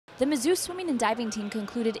The Mizzou swimming and diving team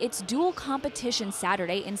concluded its dual competition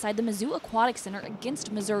Saturday inside the Mizzou Aquatic Center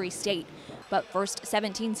against Missouri State. But first,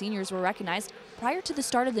 17 seniors were recognized prior to the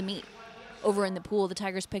start of the meet. Over in the pool, the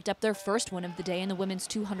Tigers picked up their first win of the day in the women's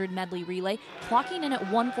 200 medley relay, clocking in at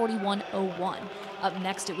 141.01. Up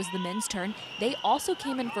next, it was the men's turn. They also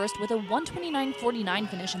came in first with a 129.49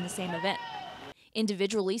 finish in the same event.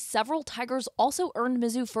 Individually, several Tigers also earned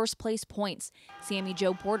Mizzou first place points. Sammy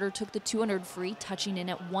Jo Porter took the 200 free, touching in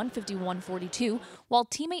at 151.42, while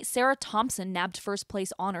teammate Sarah Thompson nabbed first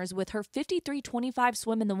place honors with her 53.25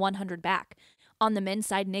 swim in the 100 back. On the men's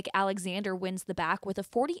side, Nick Alexander wins the back with a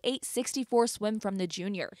 48.64 swim from the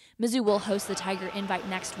junior. Mizzou will host the Tiger Invite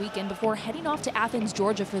next weekend before heading off to Athens,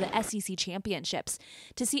 Georgia for the SEC Championships.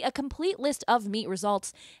 To see a complete list of meet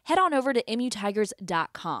results, head on over to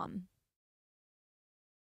mutigers.com.